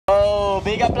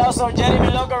Big applause for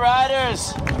Jeremy local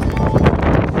riders.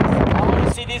 I want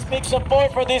to see this big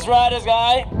support for these riders,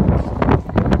 guys.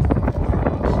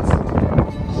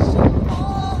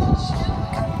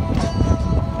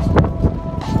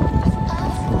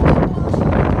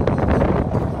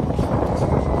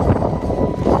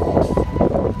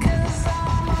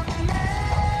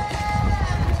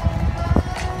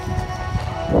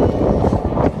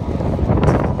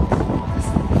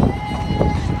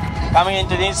 Coming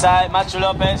into the inside, Macho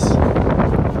Lopez.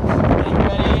 Getting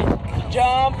ready to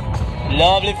jump.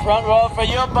 Lovely front row for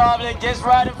you, public. Just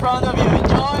right in front of you.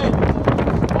 Enjoy.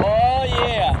 Oh,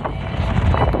 yeah.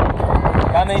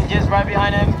 Coming just right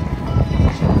behind him.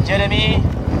 Jeremy,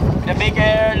 the big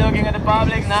air, looking at the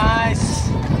public. Nice.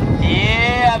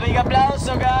 Yeah, big applause,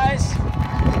 so guys.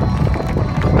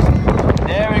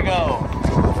 There we go.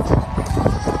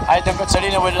 Aiton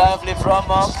Cozzolino with lovely front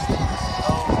bump.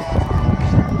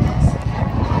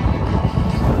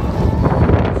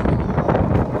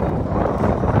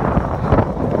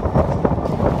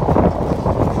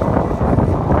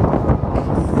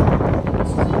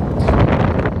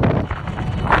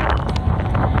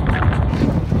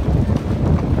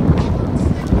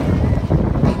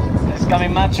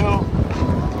 Coming Machu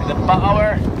with the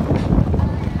power.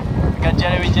 We got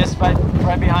Jeremy just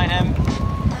right behind him.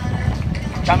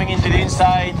 Coming into the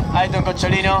inside, Aiton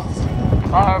Cozzolino.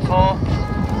 Powerful.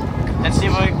 Let's see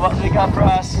what we got for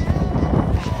us.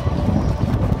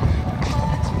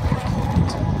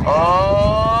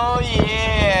 Oh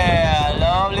yeah,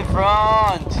 lovely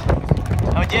front.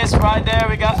 Now just right there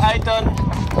we got Aiton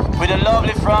with a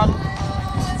lovely front.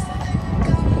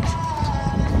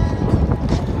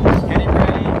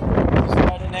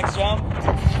 Jump.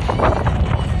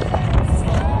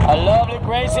 A lovely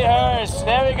crazy hearse.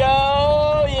 There we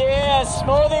go. Yeah,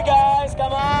 smoothie guys.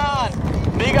 Come on.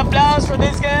 Big applause for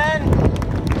this game.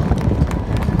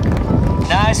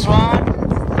 Nice one.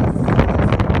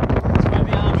 Right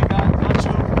behind we got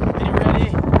Nacho. Getting ready.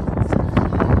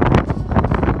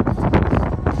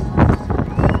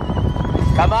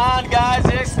 Come on guys.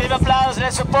 Let's give applause.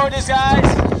 Let's support these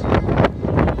guys.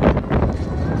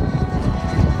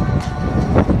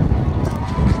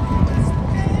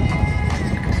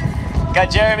 Got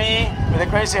Jeremy with a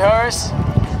crazy horse.